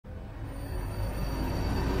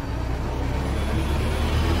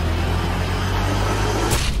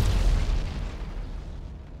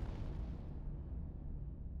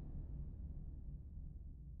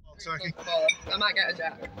Sorry. I might get a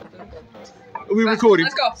jack. Are we recording?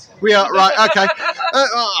 Let's go. We are, right, okay.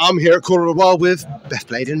 I'm here at Corner of the Wild with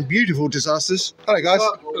Beth and The Beautiful Disasters. Hello, guys.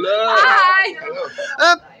 Hello.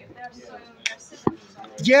 Hi.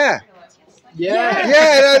 Yeah.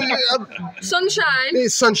 Sunshine.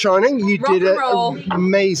 It's sun shining. You Rock did and roll. an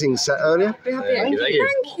amazing set earlier.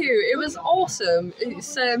 Thank you. It was awesome.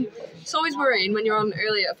 It's always worrying when you're on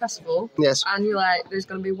early at a festival. Yes. And you're like, there's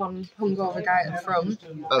going to be one hungover guy at the front.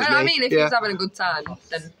 That was And I me. mean, if he's having a good time,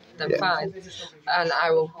 then fine. And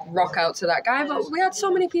I will rock out to that guy. But we had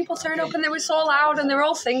so many people turn up and they were so loud and they were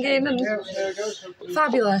all singing and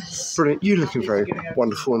fabulous. Brilliant. You're looking very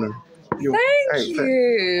wonderful. And Thank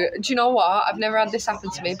you. Do you know what? I've never had this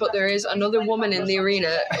happen to me, but there is another woman in the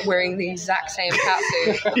arena wearing the exact same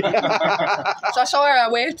catsuit. So I saw her, I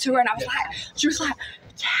waved to her, and she was like,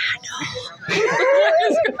 yeah, I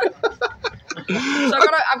know. So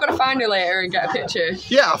I've got to find her later and get a picture.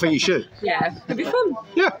 Yeah, I think you should. Yeah, it'd be fun.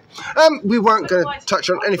 Yeah. We weren't going to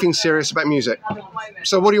touch on anything serious about music.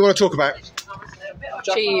 So what do you want to talk about?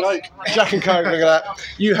 Cheese. Jack and Coke, look at that.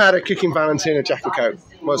 You had a kicking Valentina Jack and Coke.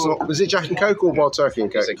 Was it Jack and Coke or Wild Turkey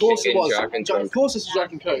and Coke? Of course it was. Of course it's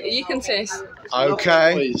Jack and Coke. You can taste.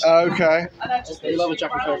 Okay. We love a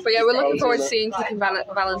Jack and Coke. But yeah, we're looking forward to seeing Kicking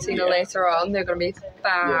Valentina later on. They're going to be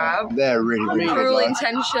fab. They're really Cruel good.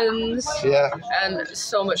 Intentions. Yeah. And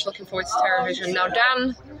so much looking forward to TerraVision. Now,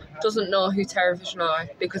 Dan doesn't know who TerraVision are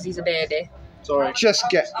because he's a baby. Sorry. Just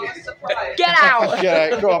get out! Get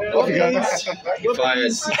out. Go on. Off you go.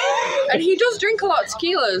 Fires. And he does drink a lot of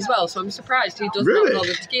tequila as well, so I'm surprised he does Really? not know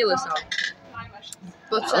the tequila song.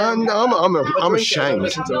 But I'm ashamed.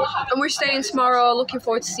 and we're staying tomorrow. Looking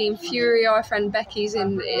forward to seeing Fury. Our friend Becky's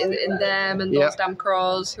in them, and those damn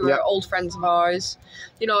crows who are old friends of ours.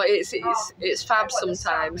 You know, it's fab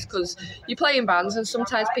sometimes because you play in bands and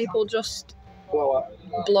sometimes people just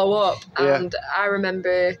blow up. And I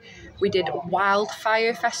remember we did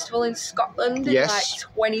Wildfire Festival in Scotland in like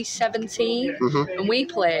 2017, and we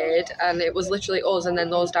played, and it was literally us, and then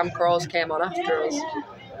those damn crows came on after us.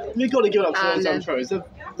 You've got to give it up to those damn crows.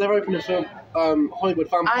 They're opening for Hollywood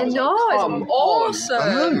Vampires. I know, it's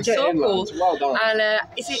awesome. So cool. Well done. And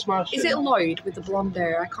is it Lloyd with the blonde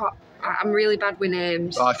hair? I'm really bad with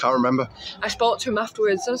names. I can't remember. I spoke to him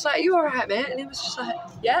afterwards. I was like, "Are you all right, mate?" And he was just like,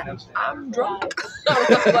 "Yeah, I'm drunk."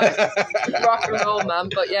 Like, rock and roll, man.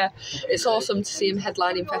 But yeah, it's awesome to see him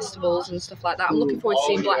headlining festivals and stuff like that. I'm looking forward to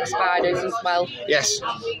seeing Black Spiders as well. Yes.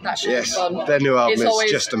 That should be fun. Their new album It's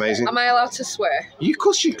is just amazing. Am I allowed to swear? Of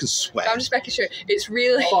course you can swear. I'm just making sure. It's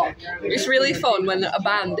really fun when a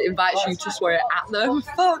band invites you to swear at them.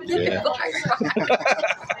 Fuck yeah.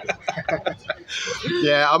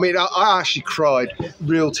 Yeah, I mean, I actually cried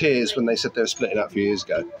real tears when they said they were splitting up a few years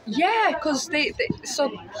ago. Yeah, because so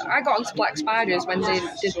I got onto Black Spiders when they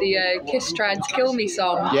did the Kiss Tried to Kill Me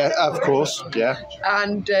song. Yeah, of course, yeah.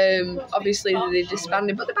 And obviously they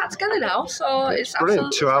disbanded, but they're back together now, so it's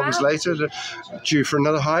brilliant. 2 albums fab. later, due for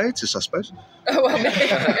another hiatus, I suppose. Well,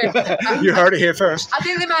 maybe. You heard it here first. I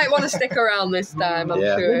think they might want to stick around this time, I'm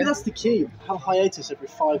sure. Maybe that's the key. Have a hiatus every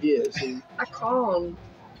 5 years. I can't.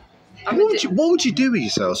 What would you do with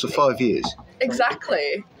yourselves for 5 years?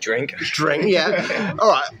 Exactly. Drink, yeah. All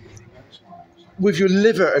right. With your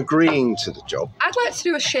liver agreeing to the job. I'd like to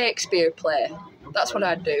do a Shakespeare play. That's what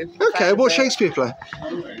I'd do. Okay, what Shakespeare play?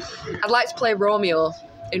 I'd like to play Romeo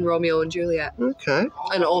in Romeo and Juliet. Okay.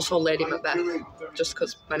 And also Lady Macbeth, just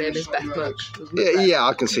because my name is Beth Macbeth. Yeah,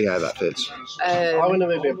 I can see how that fits. I want to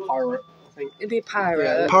maybe be a pirate. I think. It'd be a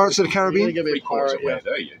pirate. Yeah. Pirates of the Caribbean? I'm going to be a pirate, yeah.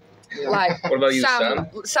 Like, what about you, Sam?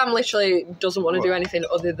 Sam literally doesn't want to do anything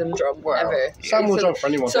other than drum ever. Sam will drum for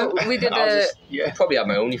anyone. So we did probably have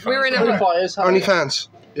my OnlyFans. We were in OnlyFans.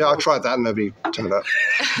 Yeah, I tried that and nobody turned up.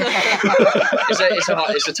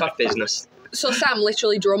 It's a tough business. So Sam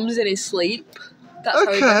literally drums in his sleep. That's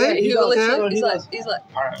okay. how he does it. He's like,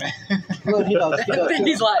 no, he does.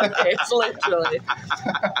 He's like this, literally.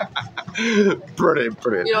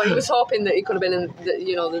 Brilliant. You know, he was hoping that he could have been in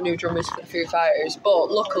the new drummers for the Foo Fighters,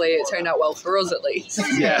 but luckily it turned out well for us at least.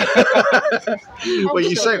 Yeah. Well,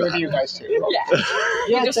 you say that. You guys too.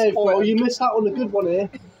 Yeah, Dave. Well, you missed out on a good one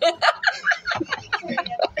here.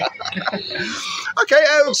 Okay,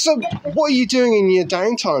 so what are you doing in your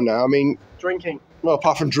downtime now? I mean, drinking. Well,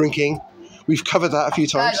 apart from drinking, we've covered that a few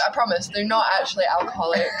times. Guys, I promise, they're not actually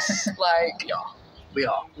alcoholics. Like, we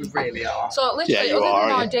are. We really are. So literally, other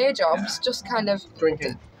than our day jobs, just kind of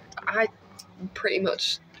drinking. I pretty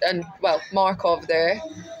much, and well, Mark over there,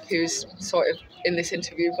 who's sort of in this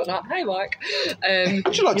interview, but not. Hi, Mark.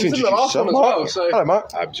 Would you like to introduce yourself? Well, so hello,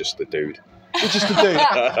 Mark. I'm just the dude. We're just a dude.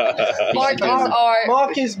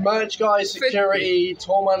 Mark is merch guy, security,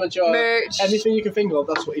 tour manager, merch. anything you can think of.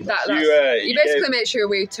 That's what he does. You basically make sure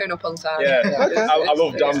we turn up on time. Yeah, Okay. I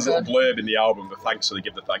love Dan's little blurb in the album. The thanks, so they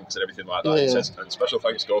give the thanks and everything like that. Yeah. He says, and special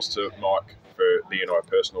thanks goes to Mark for being our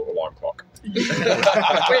personal alarm clock. which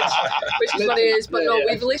is what it is. But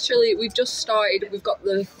we've just started. We've got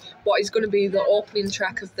what is going to be the opening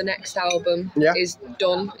track of the next album is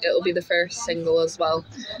done. It'll be the first single as well,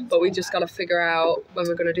 but we just got to figure out when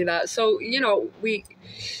we're going to do that. So we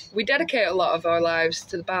dedicate a lot of our lives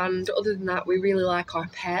to the band. Other than that, we really like our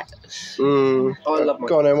pets. I love my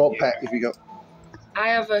Go on then, what pet have you got? I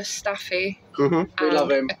have a Staffy Mm-hmm. We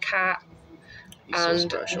love him. a cat. He's so And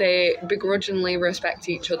special. they begrudgingly respect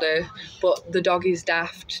each other, but the dog is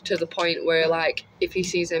daft to the point where, like, if he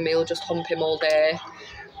sees him, he'll just hump him all day.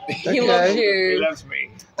 He loves you. He loves me.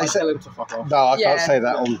 I tell him to fuck off. No, I can't Yeah. say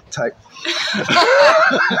that on tape.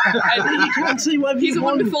 And you can see whether He's a you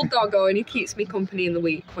want. wonderful doggo, and he keeps me company in the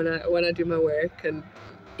week when I do my work, and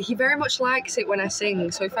he very much likes it when I sing.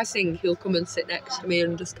 So if I sing, he'll come and sit next to me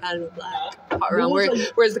and just kind of like pat around.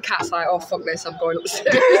 Whereas the cat's like, oh fuck this, I'm going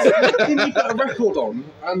upstairs. Didn't you put a record on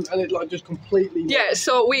and it like just completely? Yeah,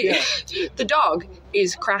 so the dog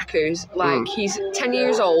is crackers. Like he's 10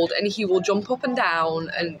 years old and he will jump up and down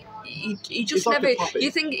and he just He's like never. a puppy. You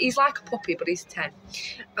think he's like a puppy, but he's 10.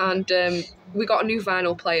 And we got a new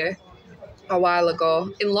vinyl player a while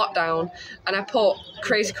ago in lockdown, and I put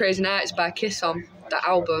Crazy Crazy Nights by Kiss on that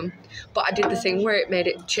album, but I did the thing where it made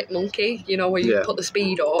it chipmunky, where you put the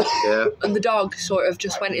speed up, and the dog sort of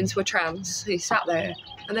just went into a trance. He sat there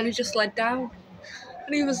and then he just led down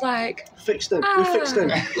and he was like, Fixed him. We fixed him.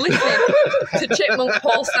 listen to Chipmunk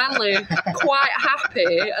Paul Stanley, quite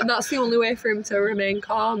happy, and that's the only way for him to remain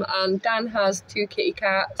calm. And Dan has 2 kitty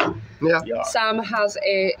cats. Yeah. Sam has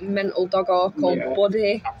a mental doggo called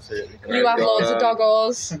Buddy. Absolutely. You have loads of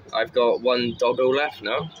doggos. I've got one doggo left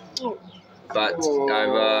now, but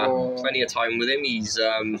I've plenty of time with him. He's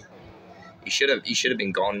he should have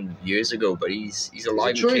been gone years ago, but he's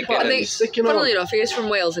alive and kicking. I and think, he's sticking on. funnily enough, he is from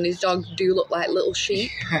Wales, and his dogs do look like little sheep.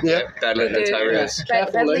 Yeah. Bedlington Terriers.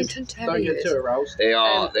 Careful, Luke. Bedlington Don't get Terriers. too aroused. They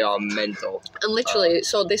are mental. And literally,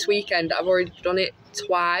 so this weekend, I've already done it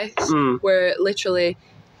twice, Mm. where literally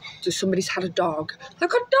somebody's had a dog. I've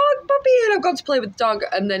got a dog, puppy, and I've gone to play with the dog,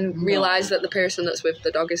 and then realised that the person that's with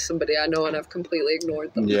the dog is somebody I know, and I've completely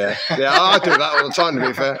ignored them. Yeah. Yeah, I do that all the time, to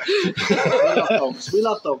be fair. We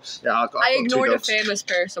love dogs. Yeah, I've got I 2 ignored a dogs. famous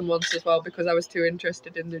person once as well because I was too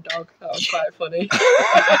interested in their dog. That was quite funny.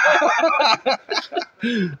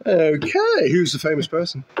 Okay, who's the famous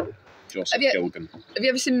person? Joseph Have you- Gilgan. Have you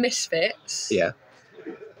ever seen Misfits? Yeah.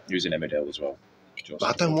 He was in Emmerdale as well. Joseph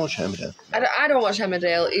I don't watch Emmerdale. I don't watch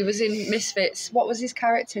Emmerdale. He was in Misfits. What was his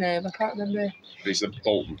character name? I can't remember. He's the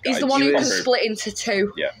Bolton guy. He's the one who can was- split into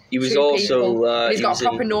 2. Yeah. He was 2 also. people. He's he got was a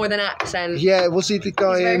proper in, northern accent. Yeah, was he the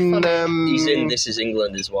guy He's very in... funny. He's in This Is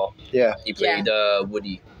England as well. Yeah. He played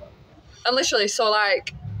Woody. And literally, so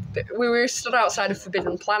like, we were stood outside of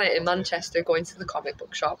Forbidden Planet in Manchester going to the comic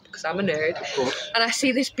book shop because I'm a nerd. And I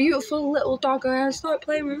see this beautiful little dog and I start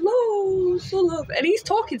playing with love. And he's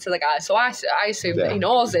talking to the guy, so I assume that he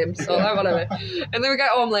knows him, so like, whatever. And then we get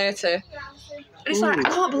home later. And he's like, I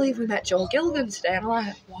can't believe we met Joel Gilgan today. And I'm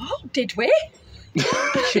like, what? Did we?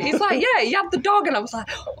 He's like, yeah, he had the dog. And I was like,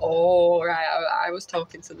 oh, right, I was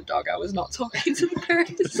talking to the dog. I was not talking to the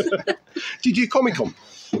person. Do you do Comic-Con?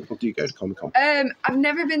 Or do you go to Comic-Con? I've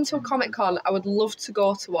never been to a Comic-Con. I would love to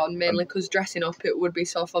go to one, mainly because dressing up, it would be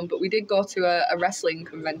so fun. But we did go to a wrestling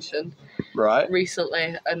convention Right.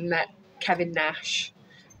 recently and met Kevin Nash,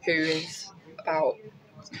 who is about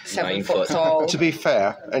 7 9 foot foot. tall. To be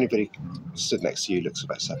fair, anybody stood next to you looks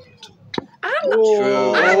about 7 foot tall. I'm not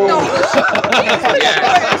True. I'm not. He's the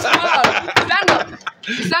shortest one. Stand up.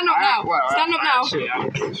 Stand up now. Stand up now.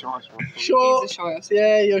 Sure. He's the shortest.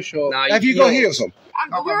 Yeah, you're sure. Now, Have you got heels on?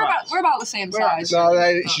 We're about the same size.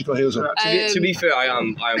 No, she's got heels on. to be fair, I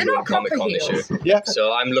am they're going not to Comic Con proper this heels. year. Yeah.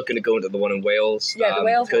 So I'm looking to go into the one in Wales. Yeah, the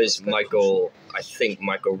Wales one because was good. I think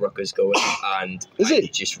Michael Rooker's going, and Is I he?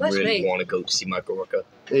 just That's really me. want to go to see Michael Rooker.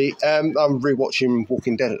 I'm rewatching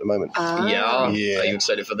Walking Dead at the moment. Yeah. Yeah. Are you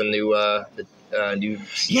excited for the new new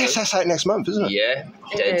season? Yes, that's out next month, isn't it? Yeah.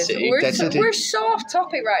 It Dead is. City. Dead City. We're so off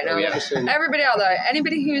topic right now. Oh, yeah. Everybody out there,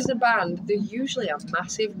 anybody who's a band, they're usually a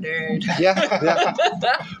massive nerd. Yeah.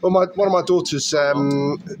 Well, one of my daughters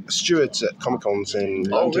stewards at Comic-Cons in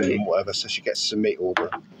London really? and whatever, so she gets to meet all the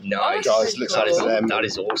Nice. guys. Looks That is, after them. that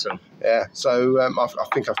is awesome. Yeah. So I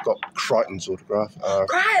think I've got Crichton's autograph.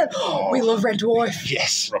 Right. We love Red Dwarf.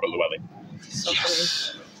 Yes. Robert Llewellyn. So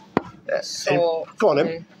funny. Yeah. So Go on funny.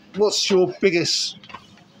 then. What's your biggest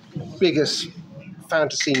biggest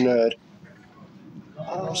fantasy nerd?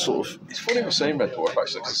 Sort of. It's funny we're saying Red Dwarf,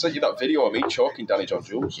 actually, because I sent you that video of me chalking Danny John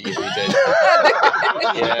Jules. You did.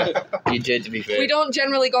 Yeah, you did, to be fair. We don't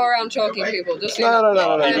generally go around choking people. Just No.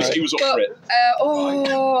 He was up for it.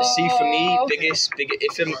 See, for me,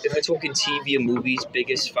 if we're talking TV and movies,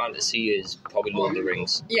 biggest fantasy is probably Lord of the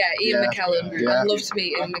Rings. Yeah, Ian McKellen. Yeah. I'd love to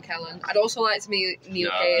meet Ian McKellen. I'd also like to meet Neil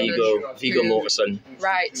Gaiman. Viggo Mortensen.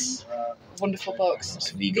 Writes wonderful books.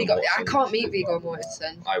 Viggo I Mortensen. can't meet Viggo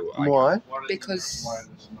Mortensen Why? because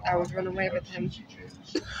I would run away with him.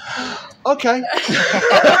 Okay.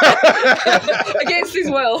 Against his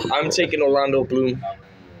will. I'm taking Orlando Bloom,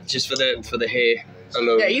 just for the hair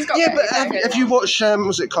alone. Yeah, he's got. Yeah, but have you watched,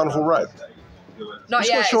 was it Carnival Row? Not He's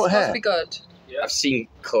yet. got It's short supposed hair. to be good. I've seen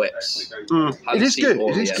clips. It is good.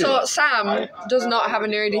 It is good. So Sam does not have a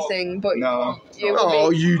nerdy thing, but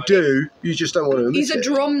You do. You just don't want to admit he's a it.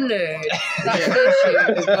 drum nerd. That's the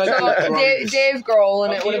issue. So Dave Grohl,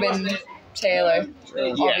 and it would have been Taylor,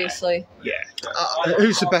 obviously. Yeah.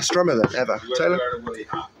 Who's the best drummer then, ever? Taylor?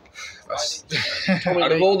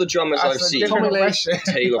 Out of all the drummers I've seen, question.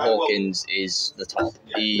 Taylor Hawkins is the top.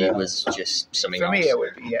 He was just something For else. me, it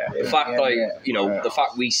would be, The fact, the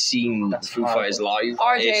fact we've seen the Foo Fighters live.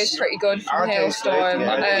 RJ is pretty good from RJ 's Hailstorm. good,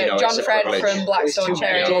 yeah. John it's a Fred privilege. from Blackstone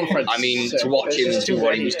Cherry. I mean, to watch him do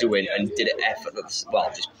what he was doing and did it effortless. Well,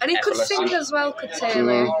 just And he could effortlessly. sing as well, could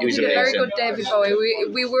Taylor. He was did a very amazing. good David Bowie.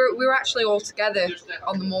 We were actually all together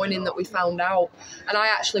on the morning that we found out, and I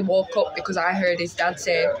actually woke up because I heard his dad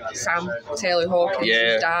say Sam Taylor Hawkins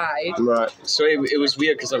has died. Right. So it was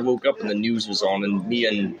weird because I woke up and the news was on, and me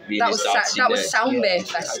and That his was dad seen that was it. Sound Bay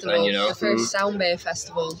Festival, And, you know, the first Sound Bay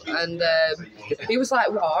Festival, and he was like,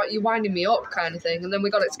 "What? You're winding me up," kind of thing. And then we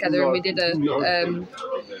got it together and we did a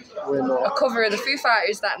cover of the Foo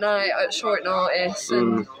Fighters that night at short notice.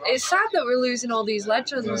 And it's sad that we're losing all these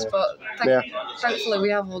legends, but thankfully we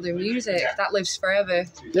have all their music that lives forever.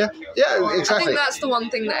 Yeah, I exactly. think that's the one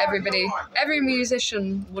thing that every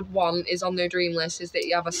musician would want is on their dream list, is that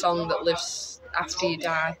you have a song that lives after you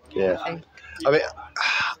die. Yeah. I mean,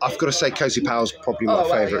 I've got to say Cozy Powell's probably my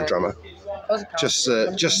favourite drummer. think. Just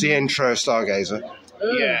the intro Stargazer.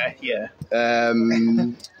 Yeah.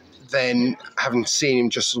 Then having seen him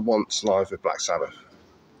just once live with Black Sabbath.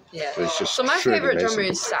 Yeah. It's just So my truly favourite amazing. drummer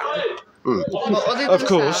is Sam. Mm. Other Of than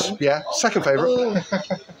course, Sam, yeah. Second favourite.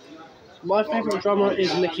 My favourite drummer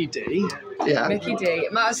is Mickey D. Yeah. Mickey D.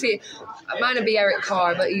 Mine would be Eric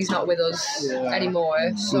Carr, but he's not with us anymore.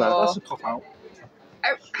 So That's a cop out.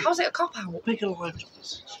 how's it a cop out? Pick a live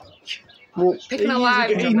drummer. Well, Picking a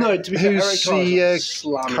live drummer. No, to be fair, Eric who's Carr is the a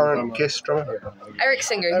slamming current drummer. Kiss drummer? Eric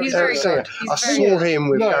Singer. He's Eric very Singer. good. He's I very saw good. him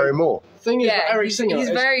with No. Gary Moore. Thing is, Yeah, that Eric he's Singer.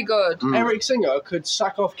 very good. Eric Singer could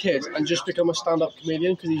sack off Kiss and just become a stand-up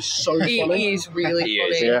comedian because he's so funny. He is really He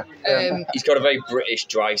funny. is, yeah. He's got a very British,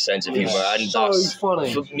 dry sense of humour, and so that's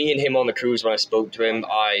funny. for me and him on the cruise. When I spoke to him,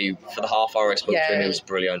 for the half hour I spoke to him, it was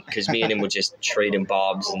brilliant because me and him were just trading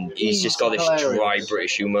barbs, and he's just got this dry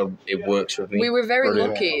British humour. It works with me. We were very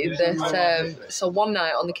Brilliant. lucky that so one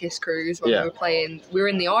night on the Kiss cruise when we were playing, we were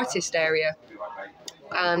in the artist area,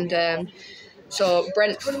 and so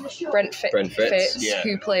Brent Fitz, yeah.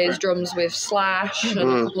 who plays drums with Slash and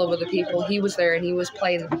a couple of other people, he was there and he was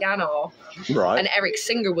playing the piano. Right. And Eric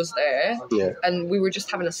Singer was there, and we were just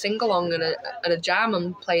having a sing-along and a jam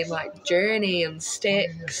and playing like Journey and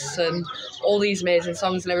Styx and all these amazing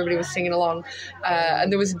songs, and everybody was singing along. And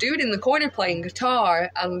there was a dude in the corner playing guitar,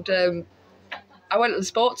 and I went and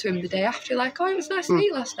spoke to him the day after, like, "Oh, it was nice to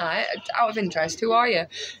meet last night. Out of interest, who are you?"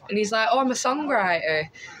 And he's like, "Oh, I'm a songwriter."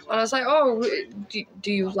 And I was like, "Oh,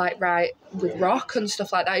 do you like write with rock and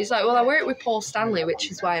stuff like that?" He's like, "Well, I work with Paul Stanley,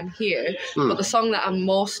 which is why I'm here. But the song that I'm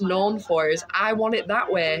most known for is I Want It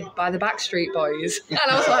That Way by the Backstreet Boys." And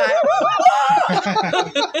I was like,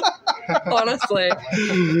 honestly,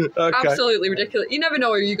 absolutely ridiculous. You never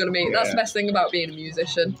know who you're going to meet. That's the best thing about being a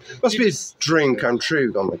musician. Must be a dream come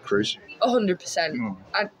true on the cruise. 100%.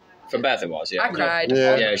 For Beth, it was, I cried.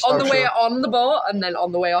 Yeah. On the I'm way sure. on the boat and then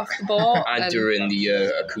on the way off the boat. and during the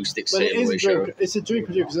acoustic But it is sailaway a show. dream. It's a dream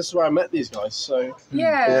come true because this is where I met these guys. So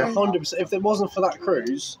Yeah. 100%. If it wasn't for that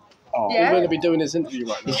cruise, we Yeah. wouldn't be doing this interview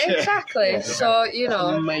right now. Exactly. So, you know.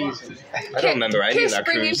 Amazing. I don't remember any of Kiss that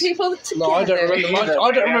bringing cruise. people together. No, I don't remember much.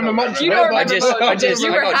 I don't remember much. You of don't it, but remember I just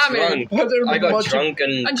You were got hammered. drunk. I got much of- drunk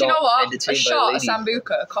and And do you know got what? A entertained by a shot of lady.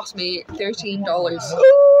 Sambuca cost me $13.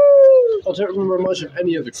 don't remember much of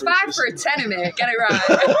any of the It's 5 for a tenner, mate. Get it right.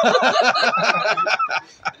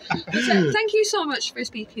 So, thank you so much for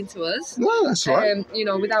speaking to us. No, that's all right. You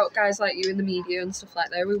know, without guys like you in the media and stuff like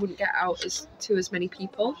that, we wouldn't get out to as many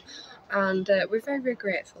people. And we're very, very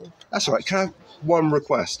grateful. That's all right. Can I have one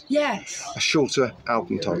request? Yes. A shorter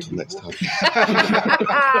album title next time.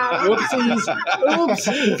 Whoopsies. Oops.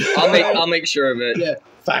 I'll make sure of it. Yeah.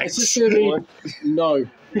 Thanks. It's just going to be no.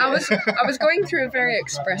 I was going through a very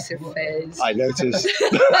expressive phase. I noticed.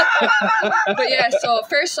 But yeah, so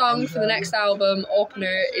first song for the next album,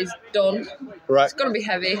 Opener, is done. Right. It's going to be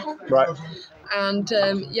heavy. Right. And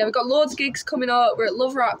yeah, we've got loads of gigs coming up. We're at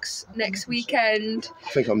Love Rocks next weekend.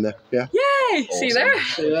 I think I'm there. Yeah. Yay! Awesome. See you there.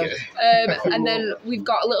 Yeah. And then we've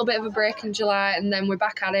got a little bit of a break in July, and then we're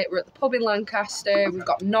back at it. We're at the pub in Lancaster. We've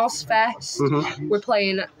got Nozfest. Mm-hmm. We're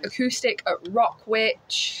playing acoustic at Rock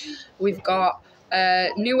Witch. We've got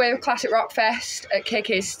New Wave Classic Rock Fest at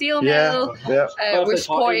KK's Steel Mill. Yeah. We're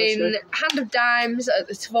supporting Hand of Dimes at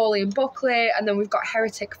the Tivoli in Buckley, and then we've got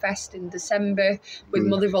Heretic Fest in December with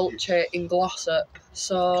Mother Vulture in Glossop.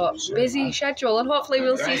 So busy schedule, and hopefully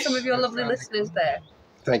we'll see some of your lovely listeners there.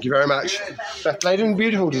 Thank you very much. Beth Blade and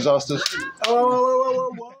Beautiful Disasters.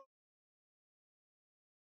 Oh.